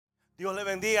Dios le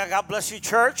bendiga. God bless you,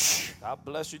 church. God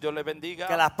bless you. Dios le bendiga.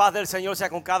 Que la paz del Señor sea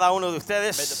con cada uno de May the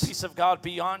ustedes. peace of God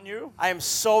be on you. I am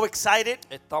so excited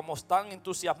Estamos tan to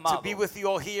entusiasmados be with you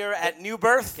all here at New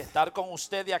Birth. que estar con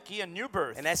usted aquí en New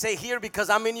Birth. And I say here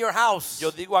because I'm in your house. Yo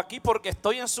digo aquí porque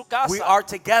estoy en su casa. We are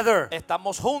together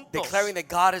Estamos juntos, declaring that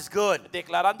God is good.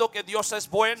 declarando que Dios es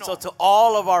bueno. So to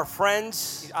all of our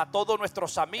friends A todos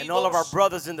nuestros amigos and all of our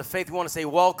brothers in the faith, we want to say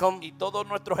welcome. y todos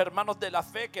nuestros hermanos de la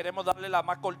fe, queremos darle la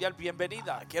más cordial bienvenida.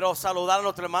 Quiero saludar a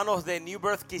nuestros hermanos de New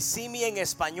Birth Kissimmee en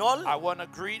español. I want to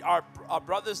greet our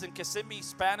brothers in Kissimmee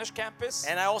Spanish campus.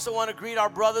 And I also want to greet our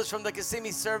brothers from the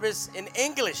Kissimmee service in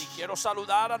English. Quiero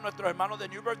saludar a nuestros hermanos de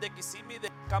New Birth de Kissimmee de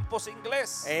campus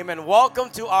inglés. Amen. Welcome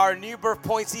to our New Birth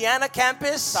Poinciana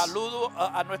campus. Saludo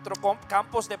a nuestro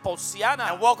campus de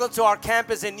Ponciana. And welcome to our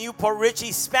campus in Newport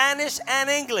Richey, Spanish and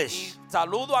English. Y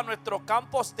saludo a nuestro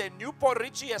campus de Newport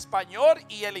Richey español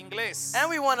y el inglés. And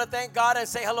we want to thank God and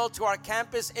say hello to our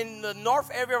campus in the north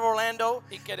area of Orlando.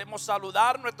 Y queremos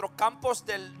saludar nuestro campus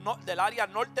del área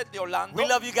norte de Orlando. We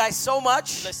love you guys so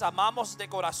much. Les amamos de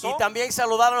corazón. Y también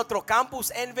saludar a nuestro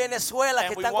campus en Venezuela que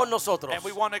And we están con nosotros. And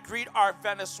we want to greet our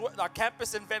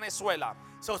campus in Venezuela.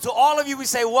 So to all of you we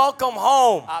say welcome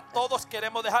home. A todos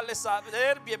queremos dejarles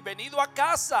saber bienvenido a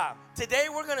casa. Today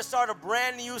we're going to start a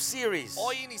brand new series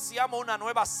Hoy iniciamos una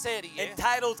nueva serie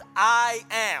entitled I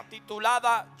Am.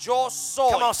 titulada Yo Soy.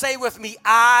 Come on, say with me,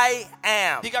 I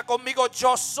am. Diga conmigo,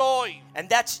 yo soy. And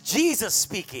that's Jesus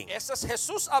speaking. Ese es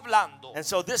Jesús hablando. And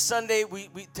so this Sunday,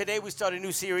 today we start a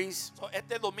new series. So,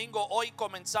 este domingo hoy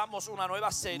comenzamos una nueva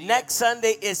serie. Next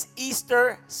Sunday is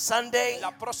Easter Sunday.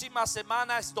 La próxima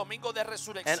semana es domingo de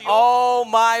resurrección. And oh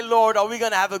my Lord, are we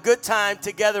going to have a good time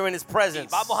together in His Y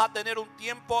presence. vamos a tener un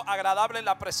tiempo agradable en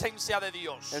la presencia de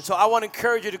Dios. And so I want to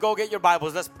encourage you to go get your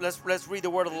Bibles. Let's read the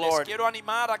word of the Les Lord. quiero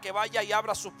animar a que vaya y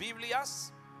abra sus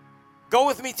Biblias. Go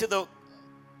with me to the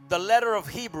letter of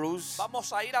Hebrews,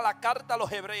 Vamos a ir a la carta a los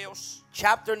Hebreos,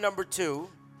 chapter number 2.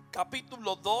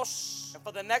 capítulo 2. And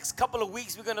for the next couple of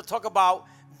weeks, we're going to talk about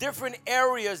different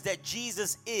areas that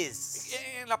Jesus is.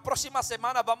 En la próxima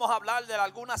semana vamos a hablar de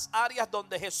algunas áreas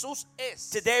donde Jesús es.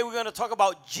 Today we're going to talk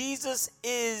about Jesus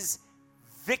is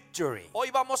victory.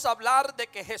 Hoy vamos a hablar de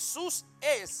que Jesús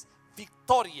es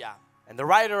victoria. And the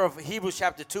writer of Hebrews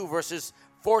chapter 2 verses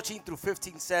 14 through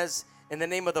 15 says, in the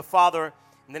name of the Father,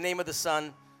 in the name of the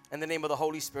Son, and the name of the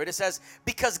Holy Spirit. It says,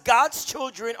 because God's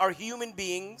children are human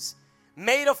beings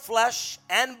made of flesh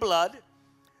and blood,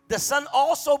 the Son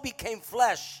also became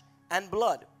flesh and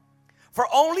blood. For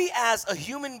only as a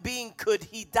human being could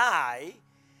He die,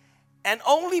 and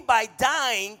only by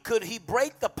dying could He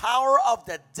break the power of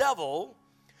the devil,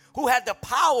 who had the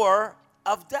power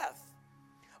of death.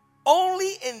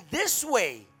 Only in this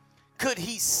way could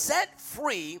He set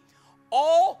free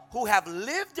all who have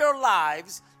lived their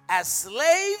lives as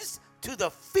slaves to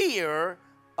the fear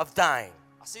of dying.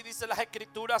 Así dice las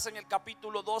Escrituras en el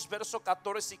capítulo 2, versos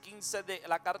 14 y 15 de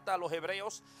la carta a los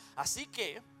Hebreos. Así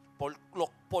que,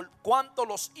 por cuanto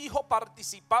los hijos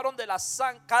participaron de la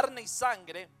carne y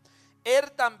sangre,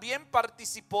 Él también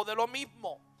participó de lo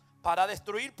mismo, para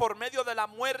destruir por medio de la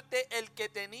muerte el que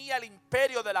tenía el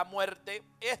imperio de la muerte,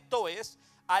 esto es,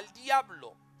 al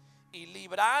diablo, y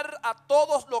librar a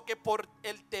todos los que por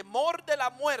el temor de la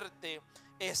muerte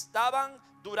estaban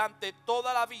durante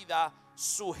toda la vida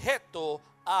sujetos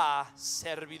a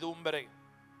servidumbre.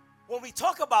 When we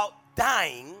talk about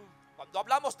dying, Cuando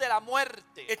hablamos de la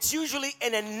muerte, it's usually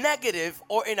in a negative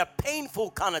or in a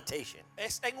painful connotation.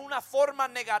 es en una forma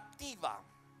negativa.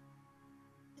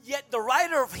 Yet the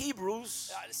writer of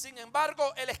Hebrews, Sin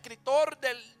embargo, el escritor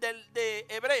de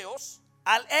Hebreos,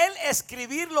 al él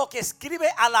escribir lo que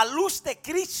escribe a la luz de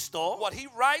Cristo, what he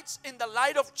writes in the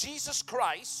light of Jesus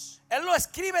Christ, él lo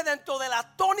escribe dentro de la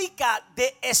tónica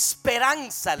de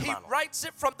esperanza, he hermano. writes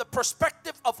it from the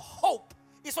perspective of hope.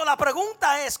 Y so la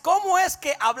pregunta es, ¿cómo es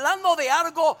que hablando de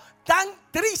algo tan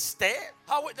triste,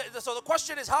 So the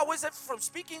question is, how is it from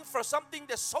speaking for something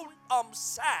that's so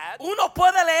sad, uno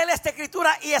puede leer esta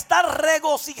escritura y estar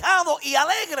regocijado y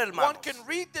alegre, hermano? one can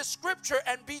read this scripture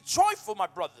and be joyful, my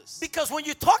brothers? Because when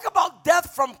you talk about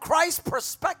death from Christ's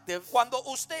perspective, Cuando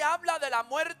usted habla de la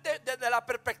muerte desde la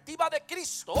perspectiva de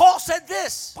Cristo, Paul said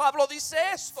this, Pablo dice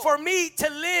esto: for me to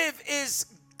live is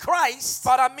Christ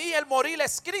para mí el morir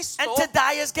es Cristo and to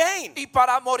die is gain. y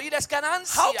para morir es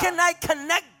ganancia. How can I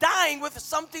connect dying with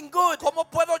something good? ¿Cómo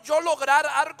puedo yo lograr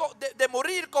algo de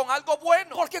morir con algo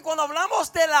bueno? Porque cuando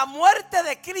hablamos de la muerte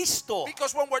de Cristo,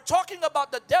 Because when we're talking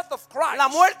about the death of Christ, la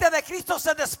muerte de Cristo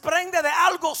se desprende de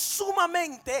algo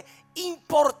sumamente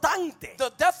importante.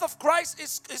 The death of Christ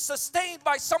is sustained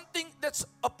by something that's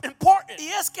important.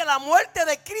 Y es que la muerte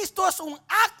de Cristo es un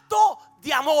acto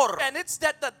de amor. And it's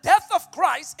that the death of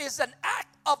Christ is an act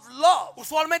of love.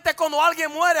 Usualmente cuando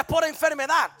alguien muere por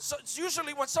enfermedad So it's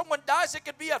usually when someone dies, it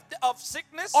could be of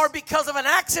sickness or because of an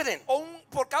accident. o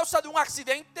por causa de un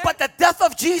accidente. But the death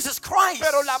of Jesus Christ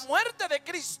Pero la muerte de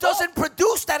Cristo doesn't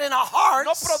produce that in our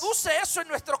no hearts produce eso en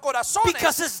nuestros corazones.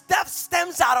 because his death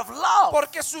stems out of love.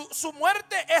 Porque su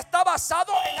muerte está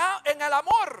basado en el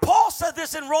amor. Paul said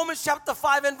this in Romans chapter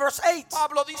 5 and verse 8.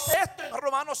 Pablo dice esto en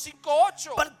Romanos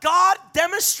 5:8. But God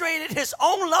demonstrated his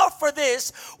own love for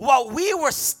this while we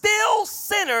were still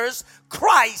sinners,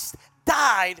 Christ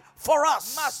died for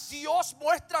us. Mas Dios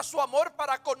muestra su amor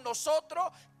para con nosotros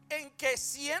en que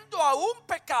siendo aún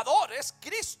pecadores,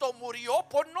 Cristo murió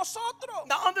por nosotros.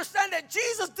 Now understand that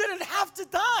Jesus didn't have to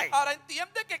die. Ahora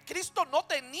entiende que Cristo no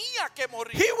tenía que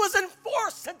morir. He wasn't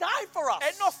forced to die for us.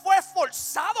 Él no fue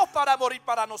forzado para morir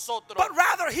para nosotros. But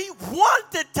rather he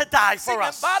wanted to die Sin for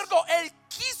us. embargo, Él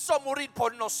quiso morir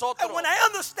por nosotros. And when I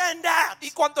understand that,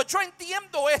 Y cuando yo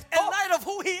entiendo esto, in light of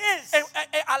who he is,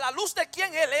 a la luz de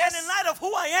quién Él and es in light of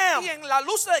who I am, y en la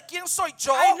luz de quién soy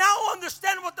yo, I now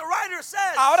understand what the writer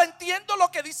says. ahora entiendo lo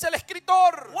que dice el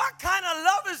escritor. What kind of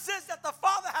love is this that the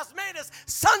Father has made us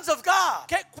sons of God?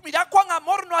 Que mira cuán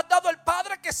amor nos ha dado el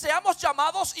Padre que seamos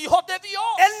llamados hijos de Dios.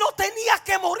 Él no tenía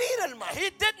que morir, hermano, He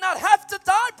did not have to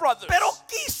die, brothers. pero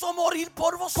quiso morir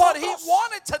por But He vosotros.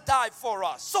 wanted to die for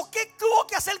us. So, ¿qué tuvo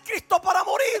que hacer Cristo para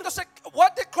morir? Entonces,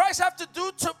 what did Christ have to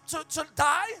do to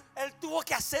die? Él tuvo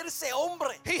que hacerse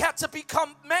hombre. He had to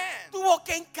become man. Tuvo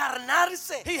que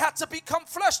encarnarse. He had to become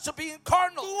flesh, to be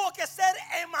incarnate. Tuvo que ser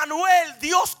Emmanuel,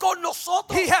 Dios con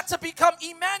nosotros. He had to become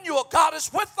Emmanuel, God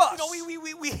is with us. You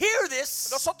know, we hear this,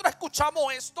 Nosotros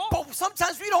escuchamos esto, but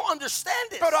sometimes we don't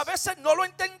understand it. pero a veces no lo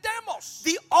entendemos.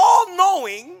 The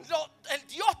all-knowing, El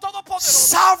Dios Todopoderoso,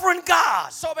 sovereign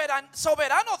God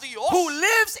soberano Dios, who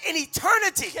lives in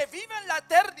eternity que vive en la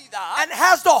eternidad and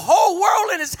has the whole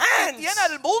world in his y hands, tiene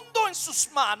el mundo en sus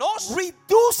manos,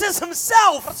 reduces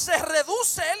himself se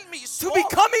reduce él to mismo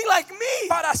becoming like me,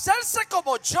 para hacerse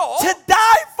como yo, to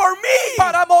die for me,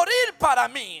 para morir para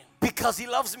mí, because he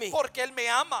loves me. porque él me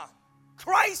ama.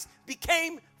 Christ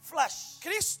became flesh.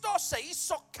 Cristo se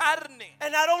hizo carne.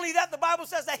 And not only that, the Bible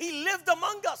says that he lived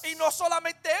among us. Y no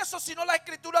solamente eso, sino la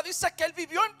escritura dice que él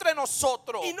vivió entre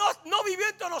nosotros. Y no vivió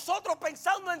entre nosotros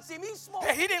pensando en sí mismo,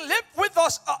 He didn't live with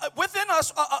us, within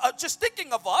us, just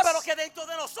thinking of us. pero que dentro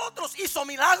de nosotros hizo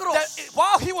milagros, That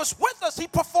while he was with us, he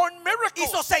performed miracles.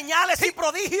 hizo señales y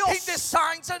prodigios. He did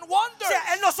signs and O wonders.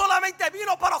 sea, él no solamente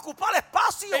vino para ocupar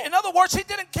espacio, In other words, he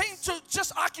didn't came to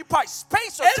just occupy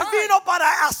space or él time. vino para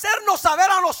hacernos saber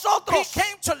a He nosotros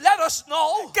came to let us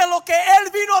know que lo que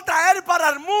él vino a traer para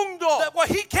el mundo that what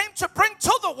he came to bring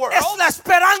to the world es la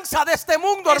esperanza de este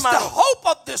mundo, is the hermano. hope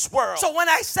of this world. So when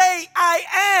I say I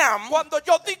am, Cuando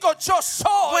yo digo yo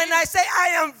soy, when I say I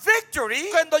am victory,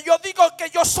 cuando yo digo que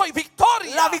yo soy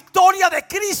victoria, la victoria de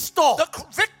Cristo the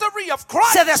victory of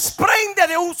Christ, se desprende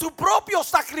de su propio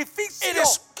sacrificio.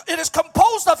 it is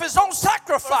composed of his own Por eso,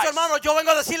 sacrifice. hermano, yo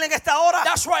vengo a decirle en esta hora,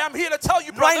 That's why I'm here to tell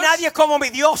you, no hay brothers, nadie como mi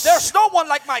Dios. there's no one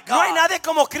like my No hay God. nadie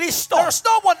como Cristo. There's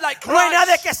no one like No hay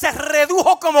nadie Christ. que se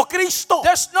redujo como Cristo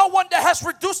There's no one that has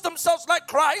reduced themselves like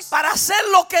Christ para hacer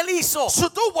lo que él hizo, to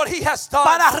do what he has done,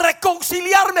 para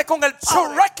reconciliarme con el to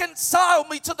Padre. reconcile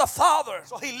me to the Father.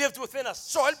 So he lived within us.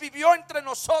 So él vivió entre He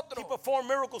nosotros. performed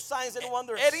miracles, signs, and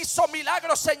wonders. Él hizo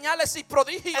milagros, señales y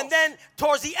prodigios. And then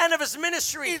towards the end of his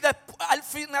ministry, Al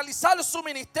finalizar su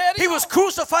ministerio, he was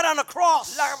crucified on a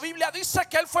cross. la Biblia dice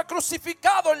que él fue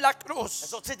crucificado en la cruz.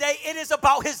 So today it is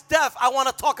about his death I want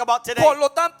to talk about today. Por lo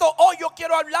tanto, hoy yo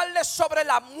quiero hablarles sobre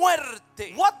la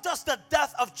muerte. What does the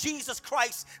death of Jesus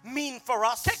Christ mean for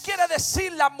us? ¿Qué quiere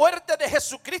decir la muerte de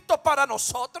Jesucristo para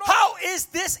nosotros? How is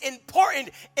this important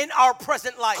in our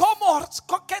present life?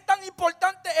 ¿Qué tan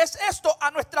importante es esto a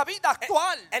nuestra vida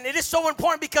actual? And it is so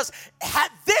important because had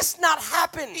this not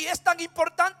happened, Y es tan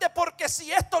importante porque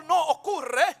si esto no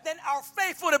ocurre, then our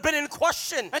faith would have been in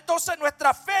question. entonces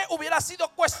nuestra fe hubiera sido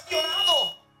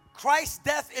cuestionado. Christ's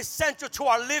death is central to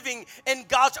our living in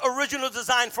God's original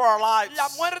design for our lives. La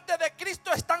muerte de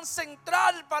Cristo es tan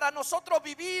central para nosotros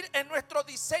vivir en nuestro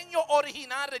diseño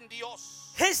original en Dios.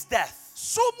 His death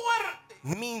Su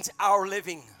muerte means our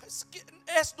living.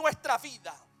 es nuestra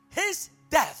vida. His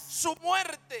death Su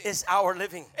muerte is our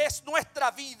living. es nuestra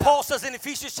vida. Paul says in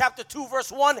Ephesians chapter 2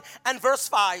 verse 1 and verse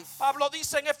 5, Pablo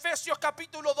dice en Efesios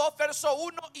capítulo 2 verso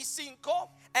 1 y 5,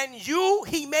 and you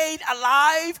he made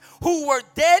alive who were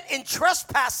dead in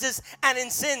trespasses and in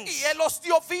sins. y él os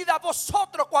dio vida a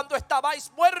vosotros cuando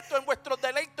estabais muertos en vuestros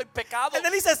delitos y pecados. And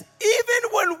then he says,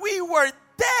 even when we were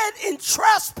dead in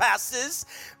trespasses,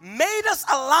 made us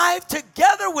alive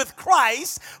together with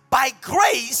Christ. By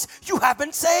grace you have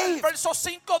been saved. Verso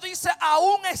 5 dice,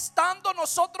 aún estando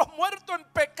nosotros muertos en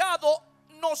pecado,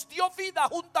 nos dio vida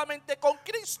juntamente con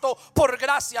Cristo. Por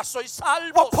gracia sois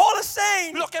salvos. What Paul is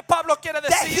saying, Lo que Pablo quiere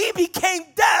that decir, he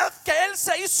became death que él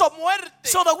se hizo muerte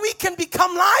so that we can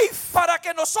become life. para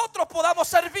que nosotros podamos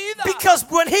ser vida. Because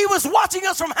when he was watching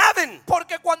us from heaven,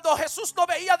 Porque cuando Jesús nos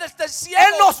veía desde el él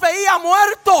cielo, nos veía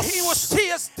muertos he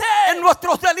is dead en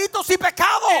nuestros delitos y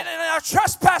pecados. in our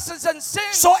trespasses and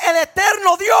sins. So el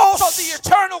eterno So the Dios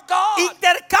eternal God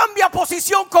intercambia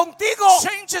posición contigo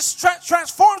changes,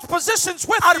 transforms positions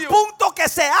with al you punto que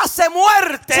se hace to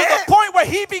muerte the point where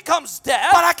he becomes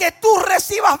dead para que tú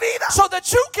recibas vida. so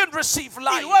that you can receive Y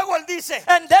life. luego él dice,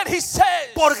 And then he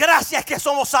says por gracia es que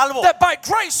somos salvos. that by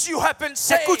grace you have been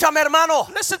saved. Escúchame, hermano,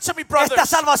 Listen to me, esta brothers.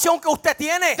 salvación que usted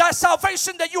tiene, That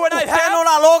salvation that you and I usted no have,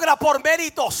 la logra por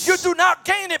méritos. you do not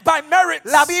gain it by merits.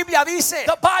 La Biblia dice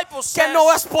The Bible que says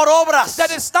no es por obras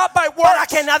that it's not by para works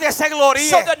que nadie se gloríe.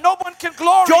 so that no one can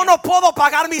glory. Yo no puedo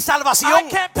pagar mi I salvación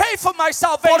can't pay for my porque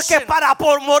salvation. para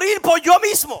por morir por yo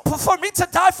mismo, For me to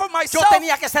die for yo myself,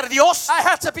 tenía que ser Dios, I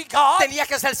had to be God. tenía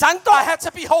que ser santo, I had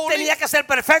to be holy. tenía que ser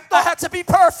perfecto. I had to be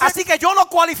perfect. Así que yo no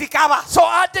cualificaba. So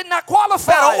I did not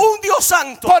qualify. Pero un Dios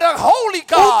santo, But a holy un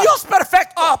God, Dios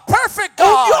perfecto, a perfect un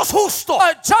God, Dios justo,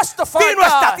 a justified vino a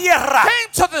esta God, tierra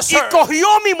came to this y earth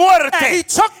cogió mi and muerte he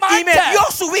took my y me death dio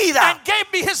su vida. and gave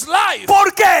me his life.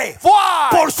 ¿Por qué? Why?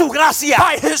 Por su gracia.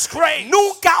 By his grace.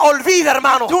 Nunca olvide,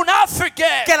 hermano, Do not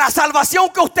forget que la salvación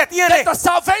que usted tiene that the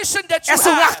salvation that you es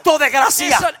un have acto de gracia.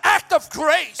 is an act of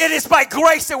grace. It is by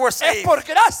grace that we're Es saved. por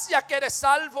gracia que eres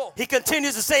salvo. He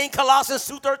continues to say in Colossians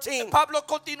 2:13, Pablo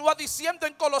continúa diciendo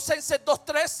en Colosenses we're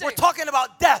 2:13, talking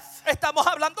about death. estamos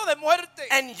hablando de muerte.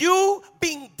 And you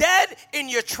being dead in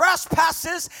your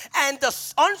trespasses and the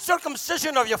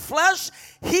uncircumcision of your flesh,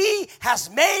 he has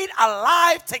made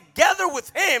alive together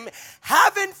with him,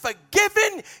 having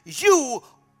forgiven you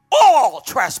all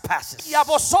trespasses. Y a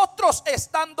vosotros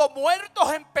estando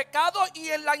muertos en pecado y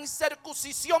en la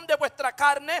incircuncisión de vuestra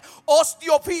carne, os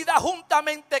dio vida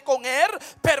juntamente con él,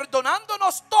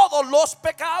 perdonándonos todos los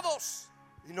pecados.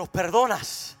 Y nos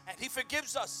perdonas And he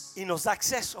forgives us. y nos da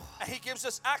acceso. And he gives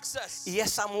us access. Y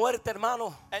esa muerte,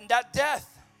 hermano, And that death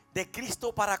de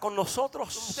Cristo para con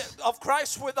nosotros of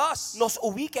Christ with us, nos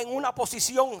ubica en una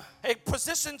posición. it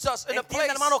positions us in a place.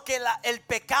 Entiende, hermano, que el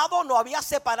pecado nos había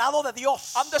separado de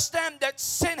Dios Understand that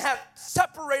sin has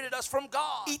separated us from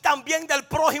God y también del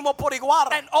prójimo por igual.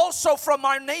 and also from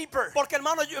our neighbor. Porque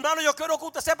hermano, yo quiero que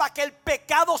usted sepa que el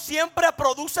pecado siempre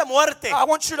produce muerte. I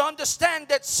want you to understand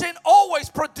that sin always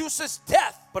produces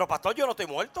death. Pero pastor, yo no estoy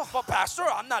muerto. But pastor,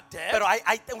 I'm not dead. Pero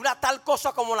hay una tal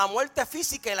cosa como la muerte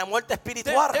física y la muerte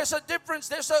espiritual. There's a difference.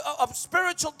 There's a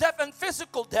spiritual death and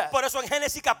physical death. Por eso en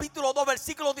Génesis capítulo 2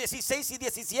 versículos 16 y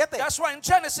 17 That's why in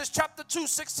Genesis chapter 2,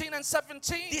 16 and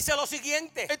 17, dice lo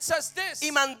siguiente: it says this.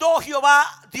 y mandó Jehová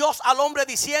Dios al hombre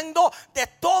diciendo, de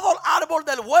todo el árbol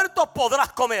del huerto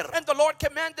podrás comer, And the Lord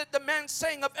commanded the man,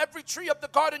 saying, of every tree of the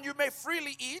garden you may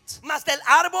freely eat, mas del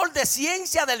árbol de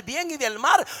ciencia del bien y del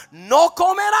mal no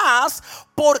comerás,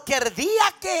 porque el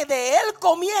día que de él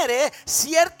comiere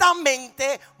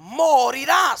ciertamente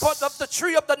morirás. but of the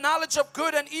tree of the knowledge of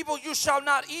good and evil you shall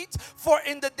not eat, for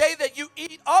in the day that you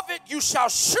eat of it you shall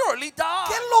surely die.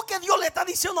 ¿Qué es lo que Dios le está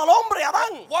diciendo al hombre,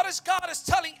 Adán? What is God is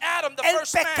telling Adam, the El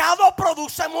first man? pecado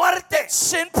produce muerte.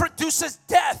 Sin produces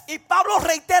death. Y Pablo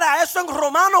reitera eso en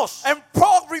Romanos, And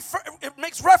Paul it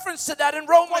makes reference to that in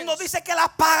Romans. cuando dice que la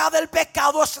paga del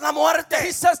pecado es la He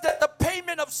muerte. says that the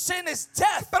payment of sin is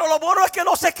death. Pero lo bueno es que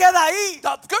no se queda ahí,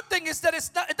 The good thing is that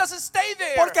it doesn't stay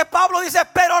there. porque Pablo dice,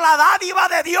 pero la dádiva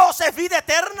de Dios es vida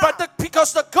eterna.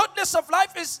 Because the goodness of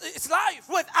life is life.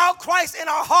 Without Christ in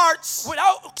our hearts,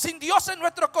 Sin Dios en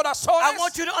nuestros I corazones.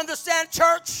 want you to understand,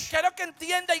 church, Quiero que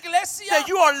entienda, iglesia, that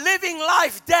you are living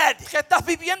life dead. que estás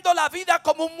viviendo la vida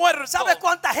como un muerto. ¿Sabe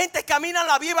cuánta gente camina en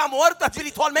la vida muerto You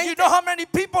espiritualmente? know how many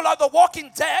people are the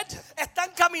walking dead?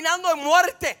 Están caminando en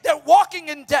muerte They're walking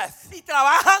in death. y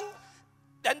trabajan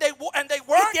and they y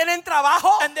work tienen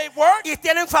trabajo and they work y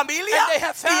tienen familia and they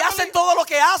have y family, hacen todo lo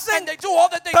que hacen, and they do all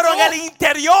that they pero do, en el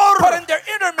interior but in their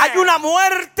inner man hay una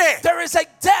muerte. there is a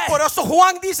death. Por eso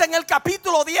Juan dice en el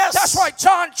capítulo 10, That's why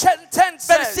John 10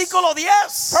 says, versículo 10,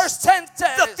 verse 10 the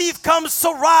says, thief comes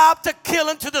to rob, to kill,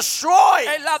 and to destroy.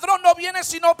 el ladrón no viene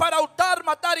sino para hurtar,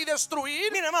 matar y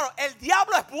destruir. Mira, hermano, el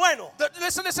diablo es bueno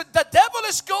Listen, the devil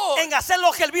is good en hacer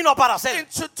lo que él vino para hacer. and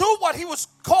to do what he was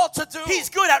called to do. He's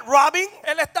good at robbing,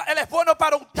 Él es bueno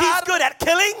para he's hurtar, good at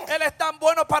killing, él es tan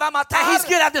bueno para matar, and he's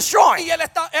good at destroying. y él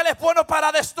es bueno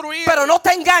para destruir. Pero no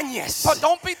te engañes, But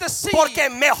don't be deceived, porque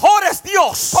mejor es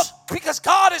Dios because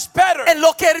God is better. en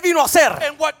lo que él vino a hacer.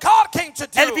 And what God came to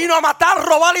do, Él vino a matar,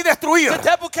 robar y destruir. the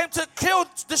devil came to kill,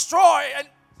 destroy,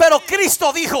 Pero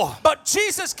Cristo dijo, but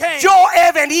Jesus came. yo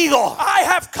he venido I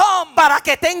have come para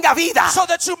que tenga vida so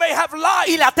that you may have life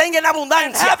y la tenga en and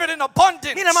abundancia. have it in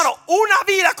abundance. Mira, hermano, una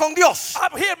vida con Dios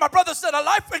I'm here, my brother said, a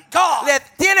life in God le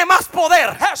tiene más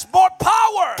poder has more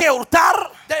power que hurtar,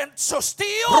 than to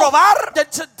steal, robar than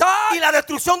to die, y la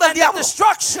destrucción del and the diablo.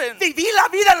 destruction. Vivir la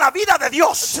vida en la vida de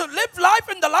Dios. To live life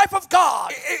in the life of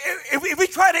God. If we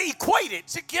try to equate it,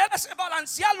 Si quieres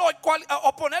balancearlo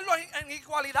o ponerlo en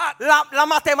igualdad, la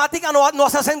matemática no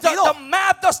hace the sentido.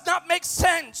 math does not make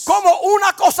sense. Como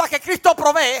una cosa que Cristo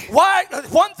provee Why?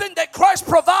 One thing that Christ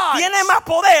provides tiene más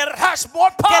poder has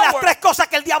more que las power tres cosas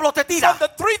que el diablo te than tira. the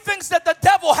three things that the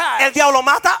devil has. El diablo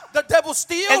mata, The devil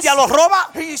steals, el diablo roba,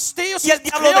 he steals, y el he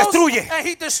diablo kills, destruye. and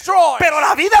he destroys. pero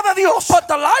la vida de Dios But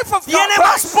the life of tiene God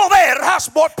más poder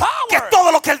has more que power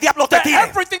todo lo que el diablo te than tire.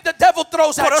 everything the devil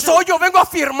throws Por at eso you. hoy yo vengo a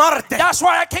afirmarte That's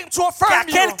why I came to que affirm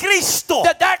aquel you Cristo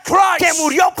that Christ que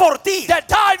murió por ti that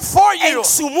died for you en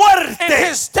su in muerte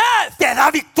his death te da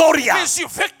victoria. gives you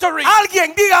victory.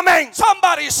 Alguien diga amén.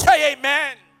 Somebody say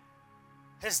amen.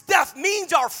 His death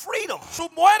means our freedom. Su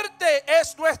muerte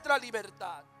es nuestra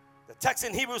libertad. The text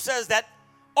in Hebrew says that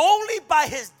only by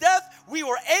his death we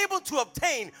were able to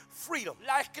obtain freedom.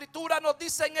 La escritura nos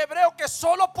dice en hebreo que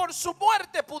solo por su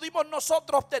muerte pudimos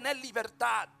nosotros obtener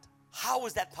libertad. How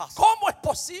is that possible? ¿Cómo es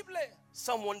posible?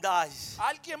 Someone dies,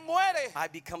 Alguien muere I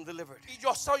become delivered. y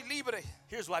yo soy libre.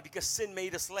 Here's why, because sin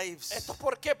made us slaves. ¿Esto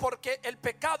por qué? Porque el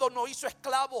pecado nos hizo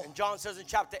esclavos. And John says in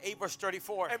chapter 8 verse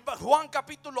 34, En Juan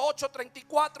capítulo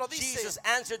 8:34 dice, Jesus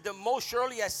answered them, most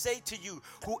surely I say to you,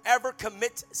 whoever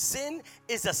commits sin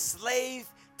is a slave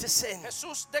to sin.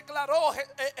 Jesús declaró,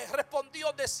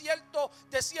 respondió, de cierto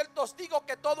os digo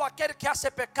que todo aquel que hace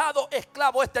pecado,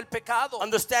 esclavo es del pecado.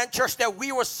 Understand, church, that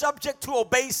we were subject to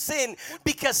obey sin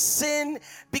because sin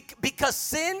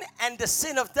and the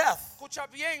sin of death. Escucha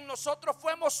bien, nosotros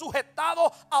fuimos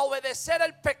sujetados a obedecer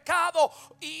el pecado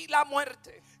y la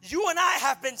muerte. You and I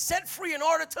have been set free in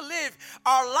order to live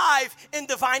our life in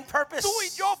divine purpose. Tú y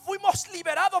yo fuimos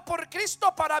liberados por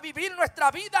Cristo para vivir nuestra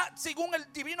vida según el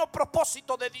divino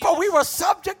propósito de Dios. But we were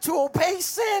subject to obey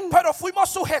sin. Pero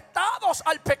fuimos sujetados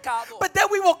al pecado. But then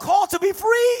we were called to be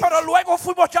free. Pero luego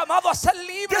fuimos llamados a ser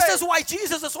libres. This is why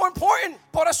Jesus is so important.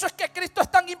 Por eso es que Cristo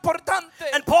es tan importante.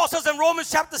 And Paul says in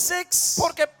Romans chapter 6,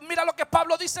 Porque mira lo que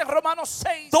Pablo dice en Romanos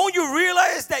 6. don't you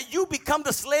realize that you become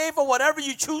the slave of whatever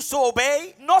you choose to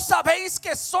obey? ¿No sabéis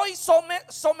que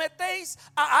sometéis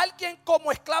a alguien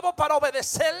como esclavo para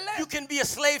obedecerle? You can be a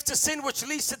slave to sin, which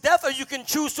leads to death, or you can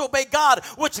choose to obey God,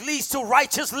 which leads to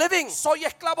righteous living. Soy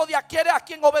esclavo de aquel a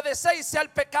quien obedecéis, sea el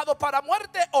pecado para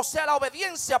muerte o sea la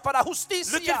obediencia para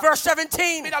justicia. Look at verse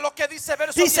 17. Mira lo que dice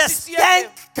verso He says, 17.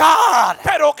 thank God.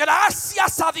 Pero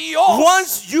gracias a Dios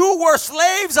Once you were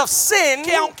slaves of sin,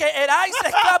 que aunque erais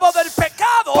esclavos del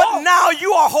pecado, but now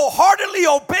you are wholeheartedly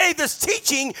obey this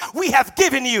teaching we have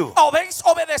given you. habéis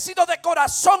obedecido de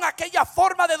corazón aquella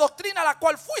forma de doctrina a la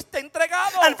cual fuiste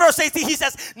entregado. And verse 18, he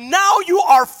says, now you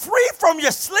are free from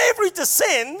your slavery to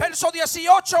sin, Verso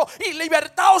 18, y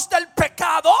libertaos del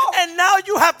pecado, and now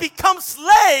you have become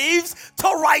slaves to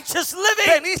righteous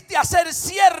living. veniste a ser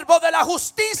siervo de la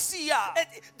justicia.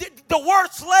 The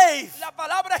word slave La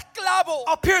palabra esclavo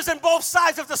appears in both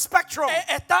sides of the spectrum.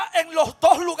 está en los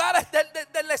dos lugares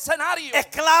del escenario.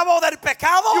 Esclavo del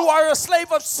pecado You are a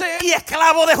slave of sin y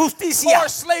esclavo de or justicia. a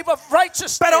slave of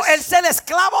righteousness. Pero el ser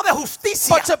esclavo de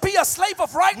justicia But to be a slave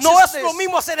of righteousness no es lo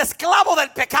mismo ser esclavo del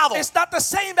pecado. is not the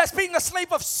same as being a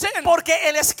slave of sin. Porque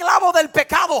el esclavo del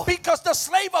pecado Because the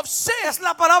slave of sin es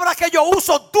la palabra que yo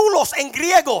uso, doulos en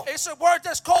griego, is a word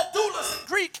that's called doulos in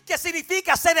Greek. que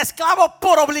significa ser esclavo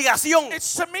por obligación.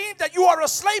 It's to mean that you are a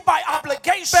slave by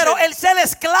obligation. Pero el ser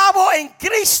esclavo en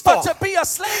Cristo. But to be a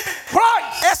slave in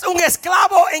Christ. Es un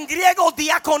esclavo en griego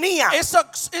diaconía, It's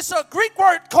a Greek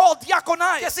word called que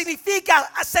diakonias, significa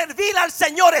servir al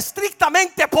Señor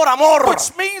estrictamente por amor.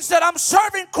 which means that I'm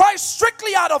serving Christ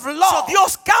strictly out of So love.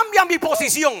 Dios cambia mi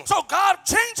posición So God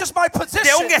changes my de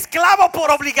position un esclavo por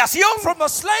obligación from a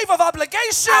slave of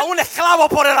obligation a un esclavo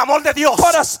por el amor de Dios.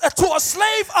 to a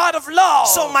slave out of love.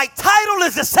 So my title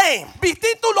is the same, Mi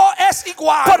título es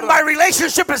igual, but my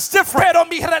relationship is different. pero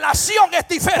mi relación es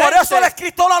diferente. Por eso el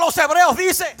escritor a los hebreos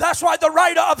dice That's why the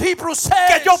writer of Hebrews que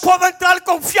says yo puedo entrar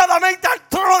confiadamente al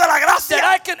trono de la that gracia,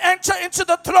 I can enter into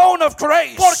the throne of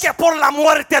grace. porque por la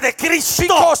muerte de Cristo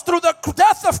Because through the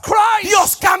death of Christ,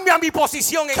 Dios cambia mi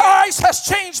posición en él. Christ has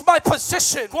changed my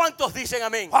position. ¿Cuántos dicen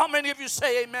amén? How many of you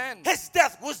say amen? His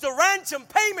death was the ransom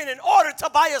payment in order to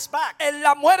buy us back. En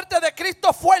la muerte de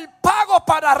Cristo fue el pago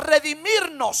para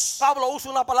redimirnos. Pablo usa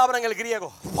una palabra en el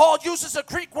griego Paul uses a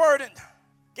Greek word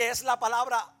que es la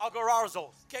palabra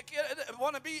agorazo. que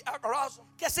want to be agorazo.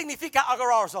 ¿Qué significa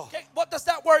agorazo? What does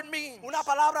that word mean? Una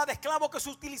palabra de esclavo que se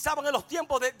utilizaban en los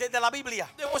tiempos de la Biblia.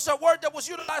 There was a word that was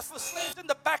utilized for slaves in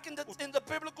the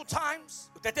biblical times.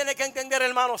 Usted tiene que entender,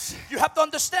 hermanos, You have to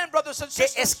understand, brothers and que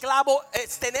sisters,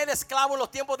 tener esclavo en los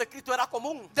tiempos de Cristo era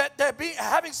común. that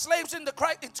having slaves in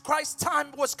Christ's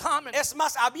time was common. Es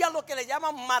más, había lo que le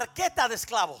llaman marqueta de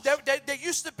esclavos. There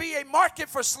used to be a market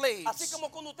for slaves. Así como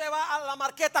cuando usted va a la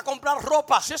marqueta a comprar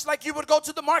ropa, Just like you would go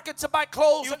to the market to buy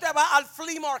clothes, y usted va al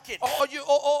flea market, or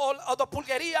the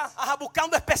pulguería,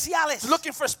 buscando especiales.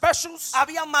 looking for specials.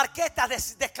 Había marquetas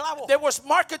de esclavos There was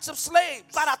markets of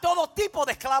slaves. para todo tipo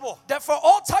de esclavos. That for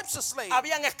all types of slaves.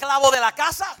 Habían esclavos de la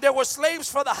casa, There were slaves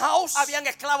for the house. habían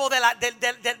esclavos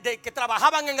que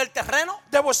trabajaban en el terreno,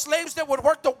 There were slaves that would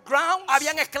work the grounds.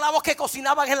 habían esclavos que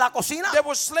cocinaban en la cocina. There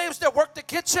were slaves that worked the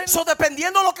kitchen. So,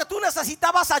 dependiendo de lo que tú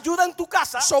necesitabas ayuda en tu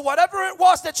casa, So whatever it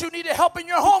was that you needed help in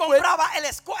your home with, compraba el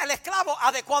esclavo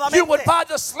you would adecuadamente. buy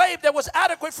the slave that was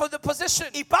adequate for the position.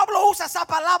 Y Pablo usa esa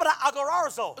palabra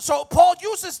agorazo, So Paul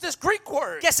uses this Greek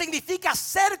word, que significa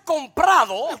ser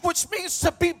comprado which means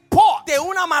to be bought de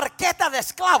una marqueta de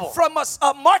esclavo. from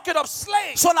a market of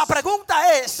slaves. So, la pregunta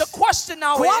es, The question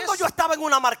now ¿cuándo is, yo estaba en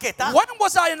una marqueta? when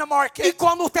was I in a ¿Y market?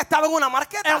 cuándo usted estaba en una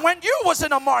marqueta? And when you was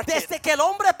in a market? Desde que el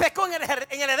hombre pecó en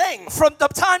el Edén, From the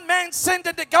time man sinned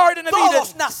in the Garden of todos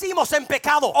Eden, nacimos en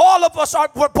pecado. all of us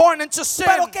were born into sin.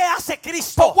 Pero ¿qué hace But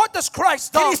Cristo? what does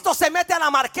Christ do? Cristo se mete a la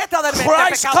marqueta del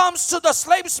Christ pecado comes to the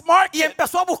slaves y market,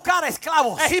 empezó a buscar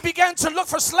esclavos. and he began to look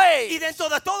for Y slaves. dentro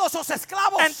de todos esos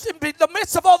esclavos And in the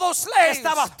midst of all those slaves,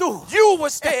 estabas tú, you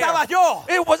was there. estaba yo,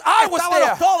 I was estábamos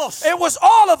there. todos. It was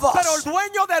all of pero el us.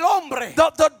 dueño del hombre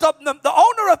The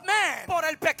owner of man por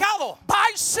el pecado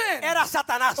by sin era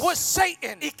Satanás. was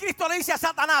Satan. Y Cristo le dice a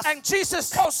Satanás, And Jesus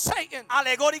told Satan,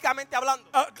 alegóricamente hablando,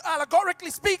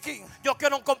 allegorically speaking, yo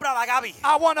quiero comprar a Gaby,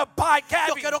 I want to buy yo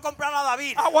Gabby. quiero comprar a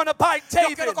David, I want to buy yo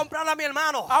David. quiero comprar a mi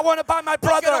hermano, I want to buy my yo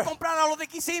quiero brother. comprar a los de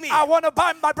Kissimmee, I want to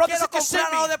buy my brothers quiero in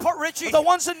comprar a los de Kissimmee. Port Richey, The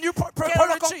ones in Newport quiero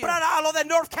Richey. comprar a los de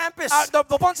North Campus,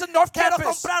 The ones in North quiero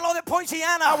Campus. comprar a los de I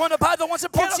Poinciana, want to buy the ones in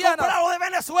quiero comprar Poinciana. a los de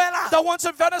Venezuela. The ones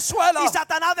in Venezuela. Y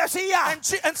Satanás decía, And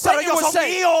pero Satan ellos would son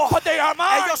say, míos, but they are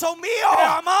mine. ellos son míos, They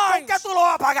are mine. ¿con qué tú lo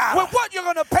vas a pagar? With what you're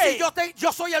going to Si pay?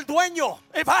 yo soy el dueño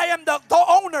If I am the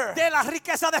owner de la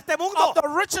riqueza de este mundo, of the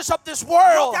riches of this ¿no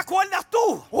world, te acuerdas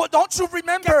tú well, don't you que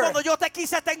remember cuando yo te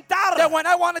quise tentar, that when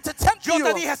I wanted to tempt yo te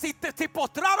you, dije, si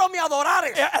postraron me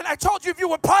adorares, and I told you if you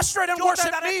would prostrate and yo te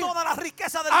worship daré me, toda la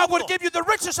riqueza del I mundo? would give you the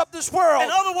riches of this world.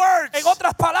 In other words, En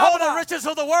otras all the palabras, riches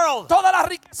of the world, toda la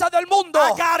riqueza del mundo.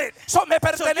 I got it. So me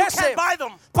So you pertenece. can't buy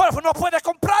them Pero no puedes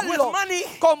comprarlo with money,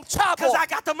 con chavo. because I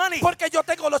got the money. Porque yo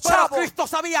tengo los Pero chavos. Cristo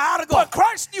sabía algo But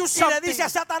Christ knew y le something. dice a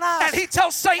Satanás, And he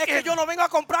tells es que Satan, yo no vengo a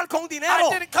comprar con I dinero,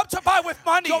 didn't come to buy with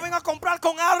money. yo vengo a comprar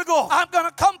con algo I'm going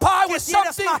to come by que with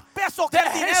tienes something más peso que that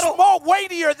el is dinero, more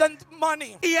weightier than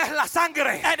money. y es la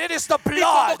sangre. And it is the Y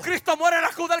cuando blood. Cristo muere en la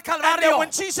cruz del And then Calvario,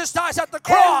 when Jesus dies at the Él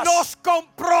cross, nos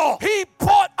compró, he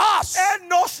bought us. Él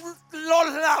nos los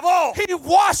lavó, He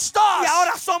washed y us.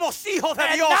 ahora somos hijos de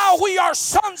And Dios. now we are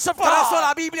sons of Por eso la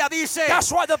God. Biblia dice,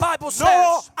 That's why the Bible no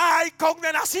says hay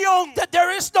condenación that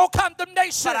there is no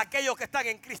condemnation para aquellos que están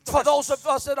en Cristo for those Jesús. of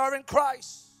us that are in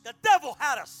Christ. The devil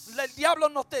had us, El diablo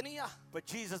nos tenía, but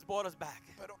Jesus bought us back.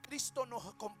 pero Cristo nos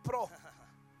compró.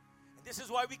 This is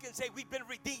why we can say we've been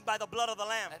redeemed by the blood of the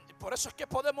Lamb. Por eso es que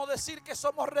podemos decir que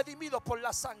somos redimidos por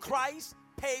la sangre. Christ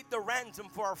paid the ransom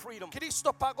for our freedom.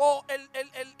 Cristo pagó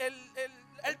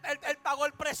Él pagó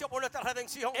el precio por nuestra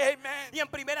redención. Amen. Y en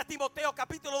 1 Timoteo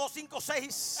capítulo 2, 5, At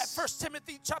 6, 1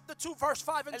 Timothy chapter 2 verse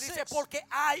 5 and él dice, 6. porque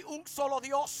hay un solo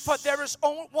Dios For there is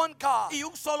only one God y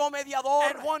un solo mediador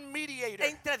and one mediator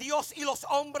entre Dios y los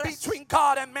hombres, between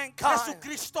God and mankind,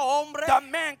 Jesucristo hombre, the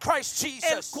man Christ el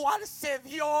Jesus, cual se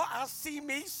dio a sí who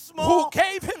mismo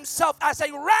gave himself as a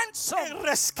en ransom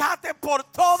rescate por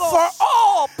todos, for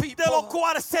all de lo people,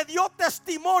 cual se dio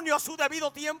testimonio a su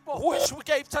debido tiempo. which we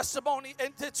gave testimony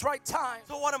in its right time.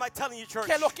 So what am I telling you, church?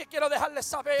 Que es lo que quiero dejarles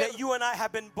saber, That you and I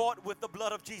have been bought with the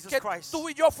blood of Jesus que Christ. tú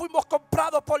y yo fuimos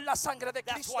comprados por la sangre de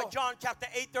That's Cristo. why John chapter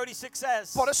 8:36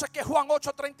 says Por eso es que Juan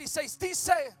 8:36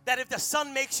 dice that if the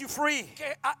Son makes you free,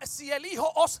 que si el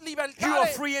Hijo os you are libertare,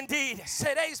 free indeed.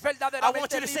 seréis I want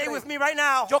verdaderamente you to say with libres. me right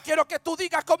now. Yo quiero que tú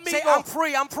digas Say, I'm conmigo,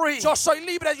 free, I'm free. yo soy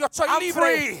libre, yo soy I'm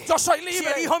libre, free. yo soy Si el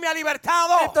libre. Hijo me ha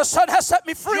libertado, If the Son has set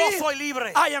me free, yo soy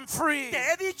libre. I am free. Te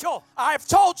he dicho I've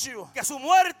told you que su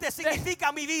muerte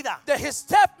significa mi vida. that his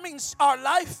death means our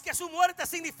life, Que su muerte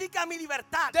significa mi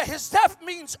libertad. that his death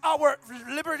means our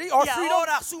liberty or Y freedom,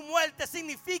 ahora su muerte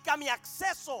significa mi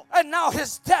acceso. and now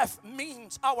his death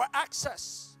means our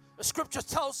access. The scripture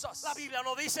tells us La Biblia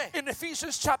nos dice in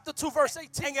Ephesians chapter 2 verse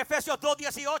 18 en Efesios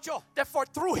 2:18, that for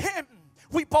through him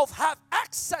we both have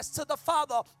access to the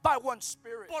Father by one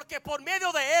Spirit. porque por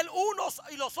medio de él unos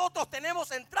y los otros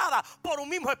tenemos entrada por un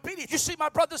mismo espíritu. You see, my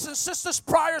brothers and sisters,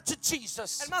 prior to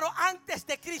Jesus, Hermano, antes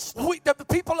de Cristo, the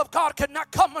people of God could not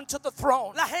come unto the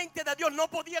throne. la gente de Dios no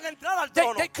podían entrar al They,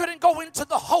 trono. they couldn't go into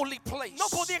the holy place. No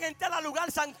podían entrar al lugar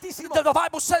santísimo. The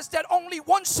Bible says that only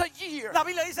once a year La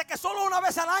Biblia dice que solo una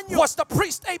vez al año was the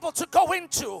priest able to go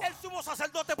into el sumo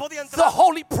sacerdote podía the entrar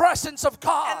holy presence of en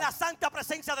God la santa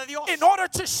presencia de Dios in order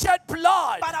to shed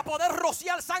blood para poder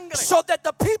rociar sangre, so that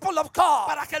the people of God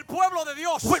para que el pueblo de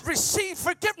Dios would receive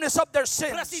forgiveness of their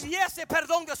sins. recibiese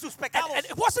perdón de sus pecados. And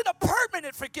it wasn't a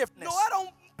permanent forgiveness. No era un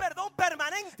perdón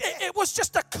permanente, It was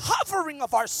just a covering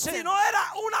of our sins. sino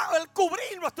era el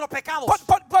cubrir nuestros pecados.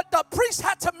 But the priest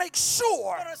had to make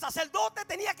sure Pero el sacerdote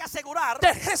tenía que asegurar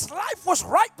that his life was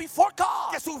right before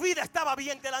God. que su vida estaba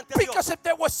bien delante de Dios. Because if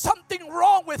there was something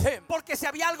wrong with him, Porque si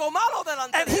había algo malo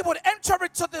delante and de he él, would enter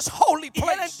into this holy y él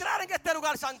place, entrar en este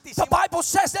lugar the santísimo, Bible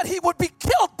says that he would be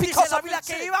killed dice because la of Biblia his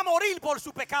que sin. iba a morir por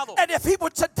su pecado. And if he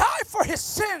were to die for his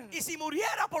sin, Y si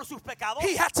muriera por sus pecados,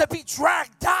 he had to be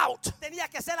dragged out tenía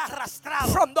que ser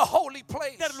arrastrado from the holy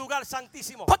place. del lugar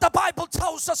santísimo. But the Bible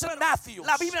tells us in Matthew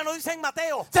La Biblia nos dice en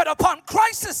Mateo, that upon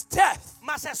Christ's death,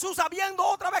 mas Jesús habiendo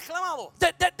otra vez clamado,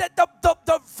 that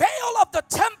the veil of the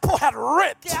temple had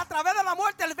ripped. que a través de la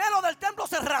muerte el velo del templo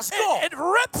se rasgó. It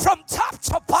ripped from top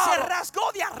to Se bottom.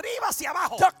 rasgó de arriba hacia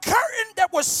abajo. The curtain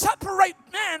that would separate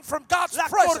man from God's La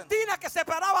presence cortina que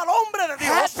separaba al hombre de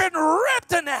had Dios been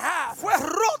ripped in half. fue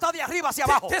rota de arriba hacia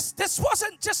abajo. This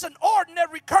wasn't just an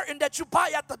ordinary curtain that you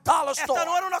buy at the dollar Esta store.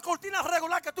 no era una cortina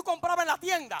regular que tú comprabas en la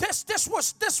tienda. This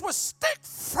was thick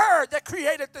fur that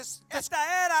created this. Esta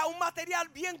era un material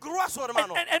bien grueso,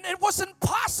 hermano. And it was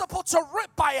impossible to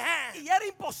rip by hand. Y era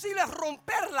imposible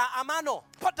romperla a mano.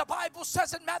 But the Bible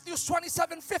says in Matthew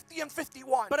 27:50 and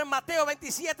 51. Pero en Mateo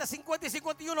 27, 50 y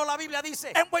 51 la Biblia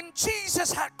dice, And when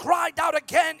Jesus had cried out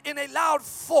again in a loud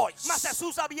voice. mas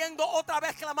Jesús habiendo otra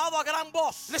vez clamado a gran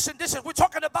voz. Listen, we're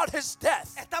talking about his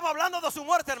death. Estamos hablando de su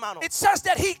muerte, hermano. It says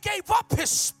that he gave up his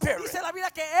spirit. Dice la Biblia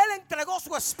que él entregó su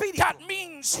espíritu. That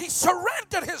means he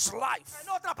surrendered his life. En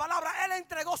otra palabra, él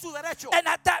entregó su derecho. And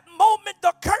at that moment,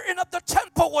 the curtain of the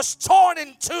temple was torn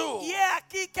in two. Y he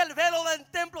aquí que el velo del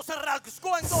templo se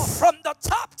rasgó en dos. From the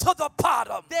top to the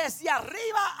bottom. Desde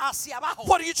arriba hacia abajo.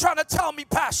 What are you trying to tell me, ¿Qué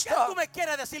Pastor? tú me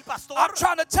quieres decir, pastor? I'm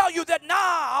trying to tell you that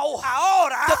now,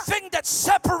 Ahora, the thing that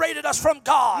separated us from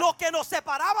God lo que nos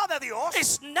separaba de Dios,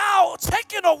 is now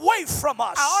taken away from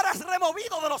us ahora es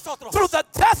removido de nosotros through the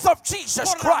death of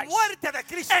Jesus por la Christ. muerte de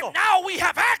Cristo. And now we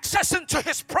have access into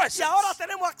his Y presence. ahora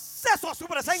tenemos acceso a su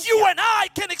presencia. You and I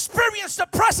can experience the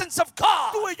presence of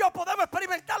God Tú y yo podemos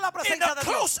experimentar la in presencia a de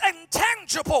Dios close and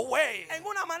tangible way. en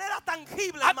una manera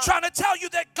tangible, I'm hermano. trying to tell you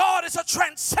that God is a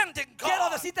transcendent Quiero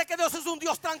God. decirte que Dios es un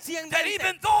Dios That transcendente.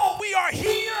 even though we are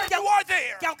here and you are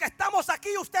there, Que aunque estamos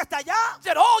aquí, usted está allá.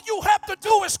 that all you have to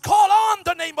do is call on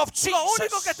the name of Lo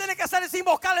único que Jesus. tiene que hacer es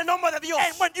invocar el nombre de Dios.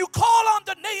 And when you call on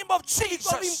the name of Y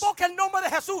cuando Jesus, invoca el nombre de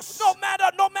Jesús,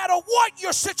 no matter what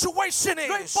your situation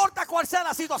no is, importa cuál sea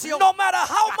la situación, no matter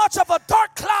how much of a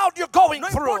dark cloud you're going no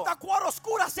through, importa cuán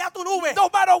oscura sea tu nube, no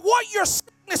matter what you're sitting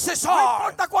sicknesses No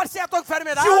are, importa cuál sea tu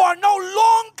enfermedad. you are no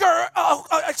longer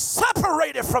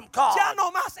separated from God. Ya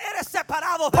no más eres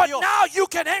separado de But Dios. now you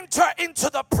can enter into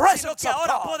the Sino presence que of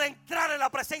ahora God. puede entrar en la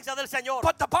presencia del Señor.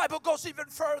 But the Bible goes even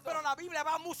further. Pero la Biblia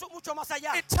va mucho más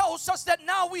allá. It tells us that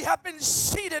now we have been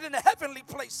seated in the heavenly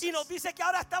places. Y nos dice que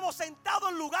ahora estamos sentados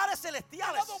en lugares In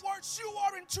celestiales. other words, you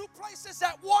are in two places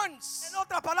at once. En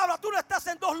otras palabras, tú no estás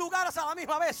en dos lugares a la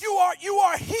misma vez. You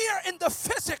are here in the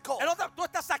physical. En otras, tú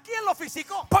estás aquí en lo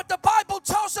físico, But the Bible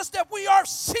tells us that we are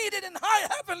seated in high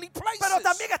heavenly places. pero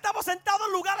también estamos sentados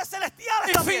en lugares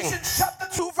celestiales también. Ephesians chapter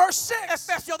 2 verse 6.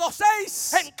 Efesios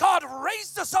 2:6. And God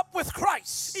raised us up with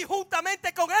Christ. Y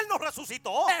juntamente con Él nos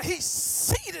resucitó. And He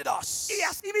seated us Y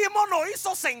así mismo nos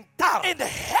hizo sentar in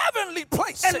heavenly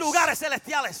places en lugares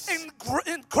celestiales in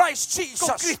Christ con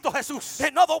Jesus. Cristo Jesús.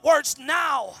 In other words,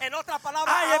 now En otras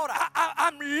palabras, ahora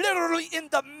I'm literally in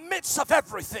the midst of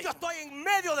everything. yo estoy en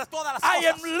medio de todas las I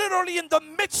am cosas. literally in the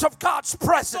midst of God's Estoy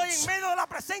presence. en medio de la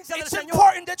presencia del It's Señor.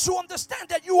 important that you understand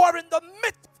that you are in the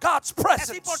midst of God's Es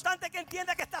presence. importante que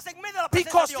entienda que estás en medio de la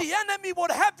presencia Because de the Dios. enemy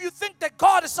would have you think that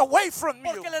God is away from you.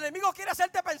 Porque el enemigo quiere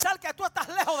hacerte pensar que tú estás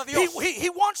lejos de He, Dios. he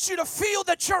wants you to feel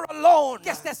that you're alone.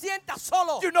 Que te sientas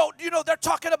solo. You know, they're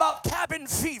talking about cabin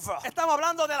fever. Estamos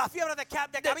hablando de la fiebre de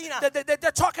cabina.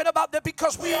 They're talking about that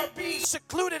because we are being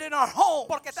secluded in our home.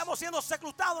 Porque estamos siendo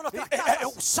seclutados en nuestras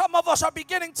casas. Some of us are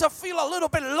beginning to feel a little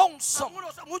bit lonesome.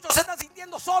 Muchos se están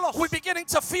sintiendo solos. We're beginning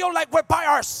to feel like we're by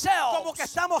Como ourselves. que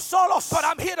estamos solos. But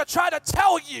I'm here to try to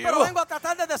tell you Pero vengo a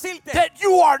tratar de decirte that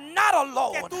you are not que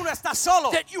alone. tú no estás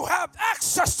solo. That you have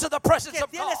access to the presence Que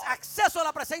of God. tienes acceso a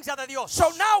la presencia de Dios. So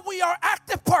now we are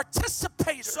active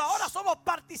participators So ahora somos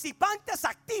participantes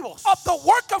activos of the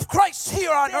work of Christ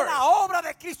here on de la earth. obra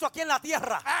de Cristo aquí en la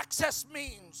tierra. Access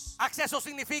means Acceso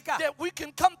significa that we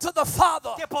can come to the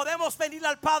Father. que podemos venir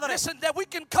al Padre. Listen, that we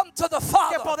can come to the Que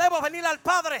Father podemos venir al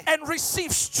Padre and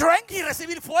receive strength y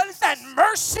recibir fuerza and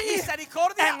mercy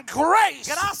misericordia and grace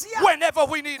gracia whenever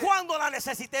we need it. cuando la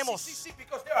necesitemos. See,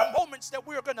 because there are moments that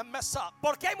we're going to mess up.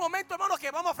 Porque hay momentos, hermanos,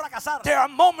 que vamos a fracasar. There are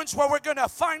moments where we're going to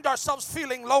find ourselves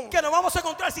feeling lonely. Que nos vamos a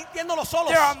encontrar sintiéndonos solos.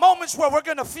 There are moments where we're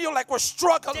going to feel like we're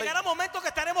struggling. Llegará momentos que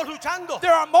estaremos luchando.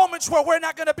 There are moments where we're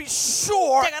not going to be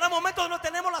sure Llegará momentos donde no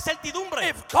tenemos la certidumbre.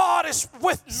 if God is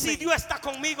with Si me. Dios está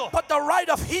conmigo. But the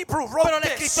writer of Hebrew Pero wrote el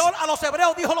this escritor a los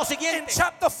hebreos dijo lo in siguiente.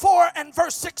 chapter 4 and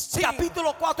verse 16.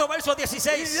 Capítulo 4, verso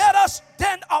 16. Let us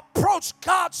then approach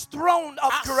God's throne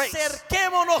of grace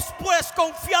Acerquémonos pues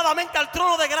confiadamente al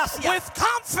trono de gracia. with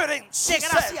confidence. De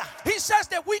gracia. He says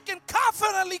that we can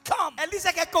confidently come Él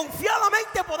dice que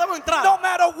confiadamente podemos entrar. no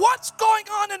matter what's going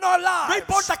on in our No lives.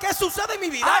 importa qué suceda en mi I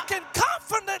vida. can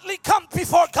confidently come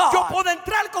before Yo God. puedo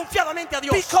entrar confiadamente a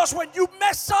Dios. Because when you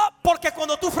mess up Porque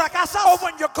cuando tú fracasas or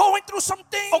when you're going through some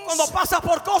o cuando things, pasas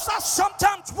por cosas,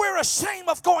 sometimes we're ashamed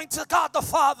of going to God the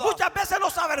Father. muchas veces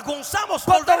nos avergonzamos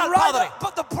por But the ver al Padre.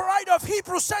 writer of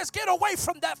Hebrews says, get away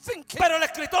from that thinking. Pero el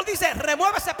escritor dice,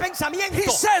 remueve ese He pensamiento.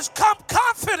 says, come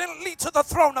confidently to the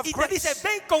throne of Y te grace. dice,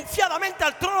 ven confiadamente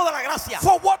al trono de la gracia.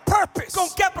 For what purpose? ¿Con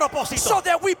qué propósito? So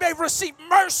that we may receive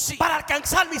mercy Para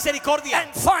alcanzar misericordia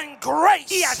and find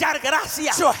grace y hallar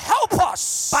gracia. to help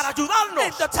us Para in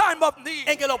ayudarnos the time of need.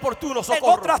 en el oportuno En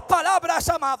socorro. otras palabras,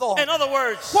 amado, In other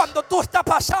words, cuando tú estás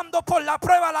pasando por la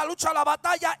prueba, la lucha, la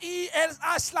batalla y el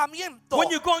aislamiento, when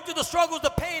you're going through the struggles, the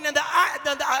pain, and the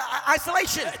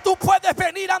isolation, tú puedes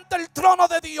venir ante el trono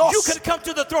de Dios. you can come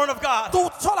to the throne of God. Tú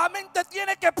solamente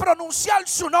tienes que pronunciar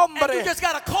su And you nombre. just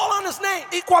got to call on His name.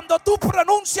 Y cuando tú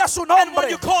pronuncias su And when nombre,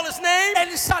 you call His name,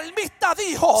 el salmista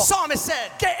dijo psalmist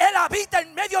said, que él habita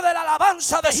en medio de la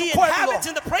alabanza de He su pueblo. inhabits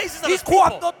in the praises of Y His people.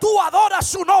 cuando tú adoras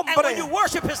su And when you nombre,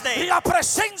 worship His name, la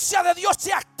presencia de Dios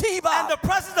se activa and the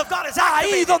presence of God is ahí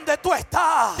activated, donde tú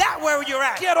estás. that where you're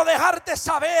at, Quiero dejarte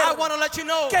saber I want to let you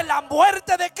know que la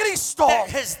muerte de Cristo that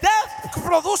His death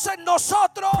produce en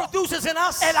nosotros produces in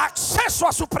us el acceso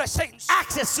a su presencia.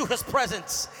 access to His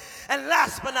presence. And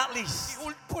last but not Y least,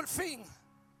 por fin,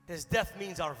 His death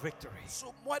means our victory.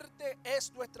 su muerte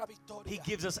es nuestra He victoria.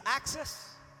 gives us access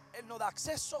Él nos da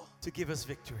acceso to give us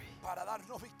victory. para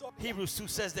darnos victoria. Hebrews 2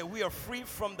 says that we are free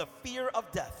from the fear of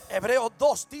death, Hebreos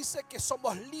 2 dice que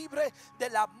somos libres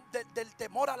del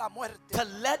temor a la muerte, to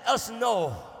let us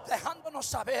know dejándonos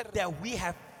saber that we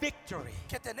have victory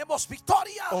que tenemos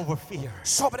victoria over fear.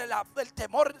 sobre el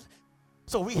temor.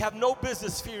 So we have no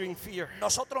business fearing fear.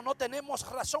 Nosotros no tenemos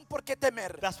razón por qué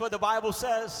temer. That's what the Bible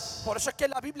says, Por eso es que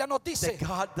la Biblia nos dice that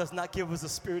God does not give us a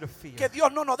spirit of que fear.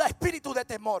 Dios no nos da espíritu de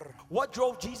temor. What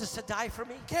drove Jesus to die for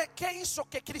me? ¿Qué hizo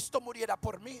que Cristo muriera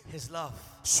por mí? His love.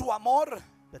 Su amor.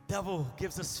 The devil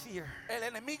gives us fear, El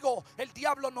enemigo, el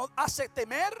diablo nos hace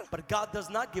temer, but God does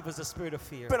not give us a spirit of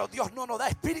fear, pero Dios no nos da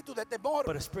espíritu de temor,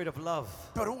 but a spirit of love,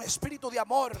 pero un espíritu de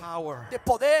amor, power, de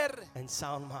poder and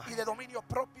sound y mind. de dominio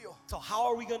propio. So how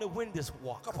are we going to win this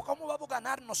walk? ¿Cómo vamos a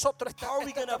ganar nosotros How are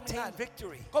we este going to obtain caminar?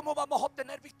 victory? ¿Cómo vamos a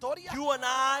obtener victoria? You and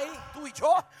I Tú y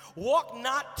yo, walk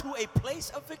not to a place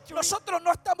of victory, nosotros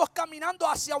no estamos caminando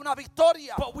hacia una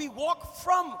victoria, but we walk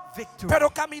from victory. pero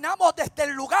caminamos desde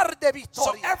el lugar de So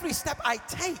victoria. every step I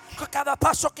take Cada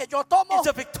paso que yo tomo is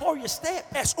a victorious step.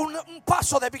 es un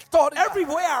paso de victoria.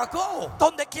 Everywhere I go,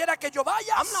 Donde quiera que yo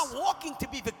vaya, I'm not walking to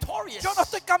be victorious. yo no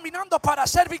estoy caminando para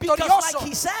ser Because victorioso. like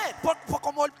he said,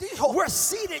 Como él dijo, we're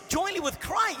seated jointly with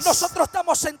Christ. nosotros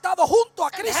estamos sentados junto a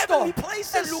In Cristo heavenly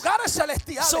places. en lugares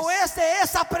celestiales. So es de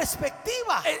esa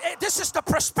perspectiva This is the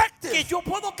que perspective yo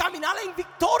puedo caminar en that I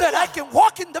victoria, can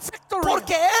walk in the victory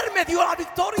porque Él me dio la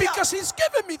victoria. because He's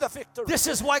given me the victory. This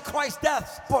is why Christ's death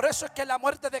Por eso es que la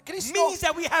muerte de Cristo means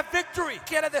that we have victory.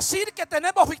 quiere decir que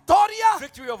tenemos victoria.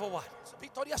 Victory over what?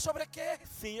 ¿Victoria sobre qué?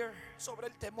 Fear, Sobre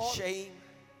el temor, shame,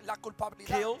 la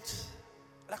culpabilidad, guilt,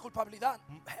 la culpabilidad,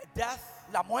 death,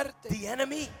 la muerte, the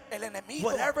enemy. el enemigo.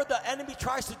 Whatever the enemy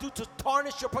tries to do to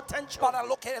tarnish your potential. Para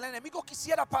lo que el enemigo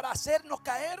quisiera para hacernos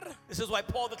caer. This is why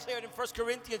Paul declared in 1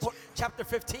 Corinthians chapter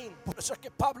 15. Por eso es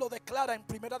que Pablo declara en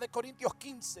 1 de Corintios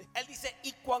 15. Él dice,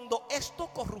 y cuando esto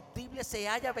corruptible se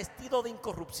haya vestido de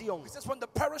incorrupción, He says, when the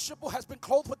perishable has been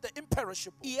clothed with the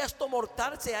imperishable, y esto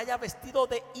mortal se haya vestido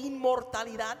de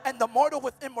inmortalidad, and the mortal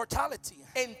with immortality,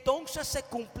 entonces se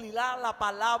cumplirá la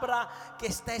palabra que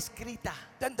está escrita.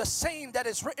 then the saying that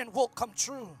is written will come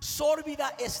true.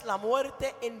 Sórbida es la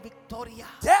muerte en victoria.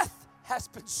 Death has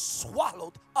been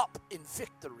swallowed up in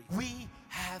victory. We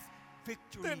have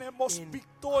victory Tenemos in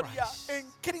victoria Christ. en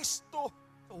Cristo.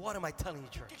 So what am I telling you,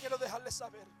 church? ¿Qué quiero dejarles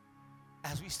saber?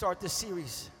 As we start this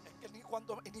series, Es que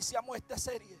cuando iniciamos esta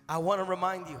serie, I want to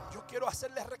remind you yo quiero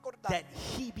hacerles recordar that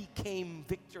He became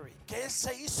victory. que Él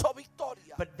se hizo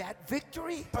victoria. But that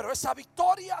victory Pero esa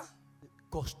victoria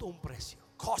costó un precio.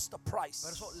 cost a price.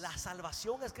 Por eso la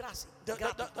salvación es gratis, The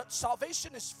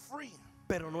salvation is free,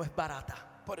 pero no es barata.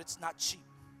 but it's not cheap.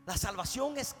 La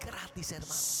salvación es gratis,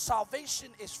 hermano,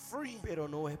 Salvation is free, pero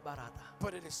no es barata.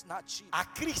 but it is not cheap. A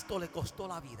Cristo le costó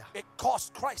la vida. It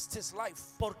cost Christ his life.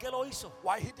 ¿Por qué lo hizo?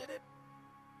 Why he did it?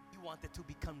 He wanted to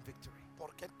become victory.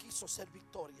 Porque él quiso ser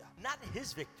victoria. Not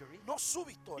his victory. No su He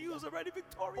victoria. was already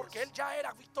victorious. Porque él ya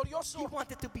era victorioso. He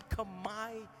wanted to become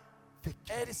my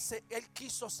victory. Él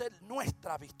quiso ser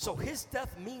nuestra victoria. So his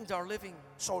death means our living.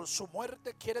 Su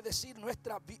muerte quiere decir His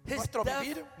nuestro death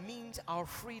vivir. means our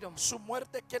freedom. Su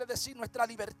muerte quiere decir nuestra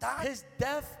libertad. His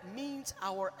death means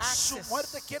our Su access.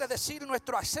 muerte quiere decir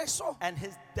nuestro acceso. And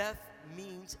his death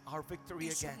means our victory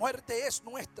Y su again. muerte es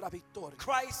nuestra victoria.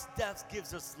 Christ's death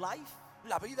gives us life.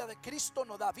 La vida de Cristo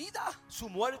nos da vida. Su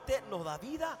muerte nos da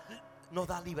vida, nos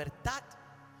da libertad,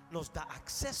 nos da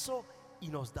acceso y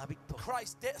nos da victoria.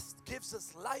 Christ's death gives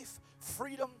us life,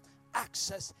 freedom,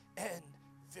 access, and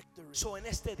victory. So en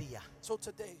este día, So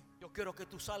today, yo quiero que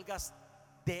tú salgas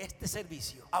de este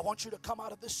servicio I want you to come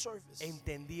out of this service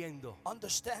entendiendo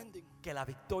understanding que la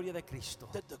victoria de Cristo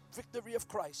that the victory of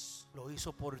Christ, lo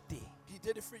hizo por ti. He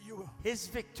did it for you. His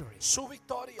victory Su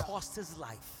victoria cost his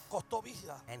life, costó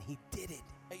vida and he did it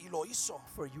y lo hizo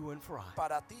for you and for I.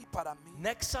 para ti y para mí.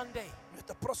 Next Sunday,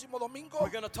 Este próximo domingo we're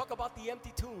going to talk about the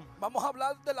empty tomb. vamos a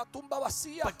hablar de la tumba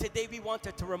vacía, But today we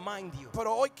wanted to remind you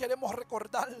pero hoy queremos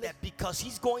recordarle that because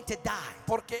he's going to die,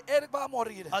 porque Él va a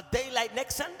morir. a day like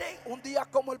next Sunday Un día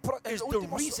como el is the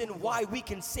último reason domingo, why we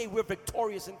can say we're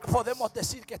victorious in Christ. podemos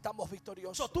decir que estamos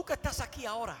victoriosos. So tú que estás aquí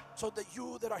ahora, So that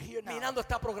you that are here now mirando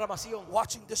esta programación,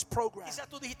 watching this program, quizás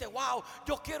tú dijiste, wow,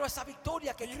 yo quiero esa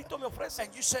victoria que Cristo me ofrece.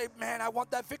 and you say, man, I want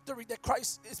that victory that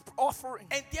Christ is offering.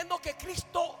 Entiendo que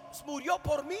Cristo murió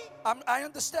por mí I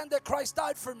understand that Christ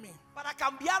died for me para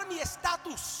cambiar mi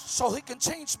estatus so He can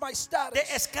change my de status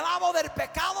esclavo del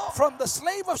pecado from the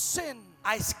slave of sin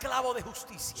a esclavo de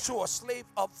justicia. to a slave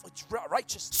of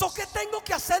righteousness. So, ¿qué tengo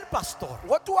que hacer, pastor,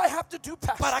 What do I have to do,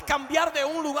 Pastor? para cambiar de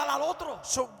un lugar al otro?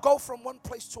 So go from one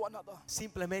place to another.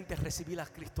 Simplemente recibir a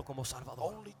Cristo como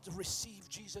Salvador. Only to receive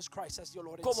Jesus Christ as your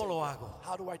Lord and ¿Cómo lo Savior. hago?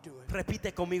 How do I do it?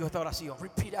 Repite conmigo esta oración.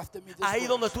 Repeat after me this Ahí word.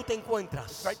 donde tú te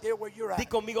encuentras, Right there where you're at. di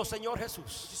conmigo, Señor You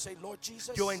Jesús, say, Lord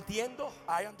Jesus, yo entiendo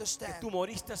I que understand tú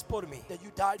moriste por mí that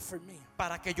you died for me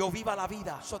para que yo viva la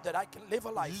vida so that I can live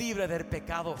a life libre del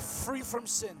pecado. free from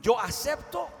sin. Yo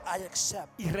acepto I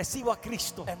accept y recibo a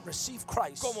Cristo and receive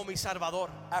Christ como mi Salvador.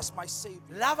 as my Savior.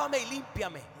 Lávame y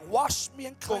límpiame Wash me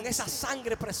and con cleanse esa me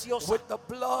sangre preciosa with the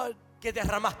blood que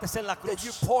derramaste en la that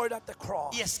you cruz. poured at the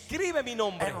cross. Y escribe mi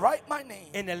nombre And write my name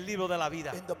en el libro de la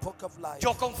vida. in the book of life.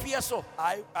 Yo confieso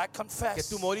I que confess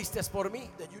tú moriste por mí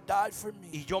that you died for me.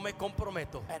 y yo me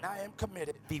comprometo And I am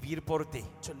committed a vivir por ti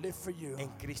to live for you en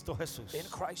Cristo Jesús. in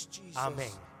Christ Jesus.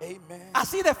 Amén. Amen.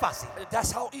 Así de fácil.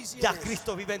 That's how easy Ya it is.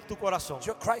 Cristo vive en tu corazón.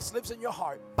 Christ lives in your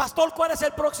heart. Pastor, ¿cuál es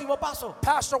el próximo paso?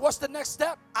 Pastor, what's the next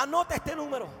step? Anota este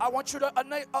número. I want you to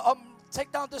take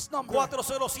down this number.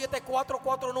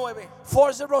 407-449.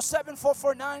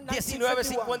 407-449-1951.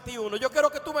 1951. Yo quiero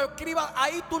que tú me escribas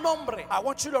ahí tu nombre I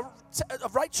want you to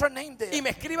write your name there y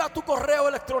me escribas tu correo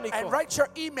electrónico. and write your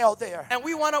email there. And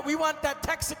we want that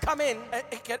text to come in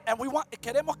And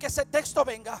queremos que ese texto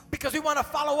venga because we want to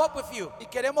follow up with you y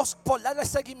queremos por darle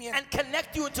seguimiento and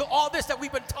connect you into all this that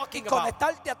we've been y talking about.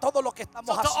 conectarte a todo lo que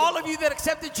estamos So to all of haciendo. you that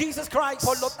accepted Jesus Christ,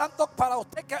 Por lo tanto, para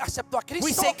usted que aceptó a we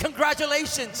Cristo, say le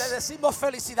congratulations decimos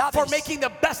felicidades for making the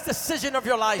best decision of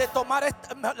your de life. tomar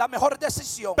la mejor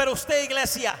decisión. Pero usted,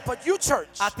 iglesia, But you, church,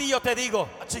 a ti yo te digo,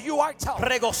 to you I tell,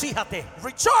 regocíjate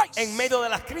rejoice en medio de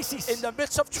las crisis, in the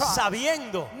midst of trials,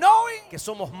 sabiendo knowing que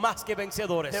somos más que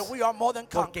vencedores, that we are more than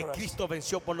porque conquerors Cristo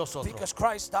venció por nosotros. because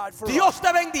Christ died for us. Dios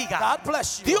te bendiga. God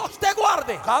bless you. Dios te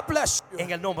guarde God bless you.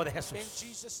 en el nombre de In Jesús.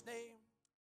 Jesus' name.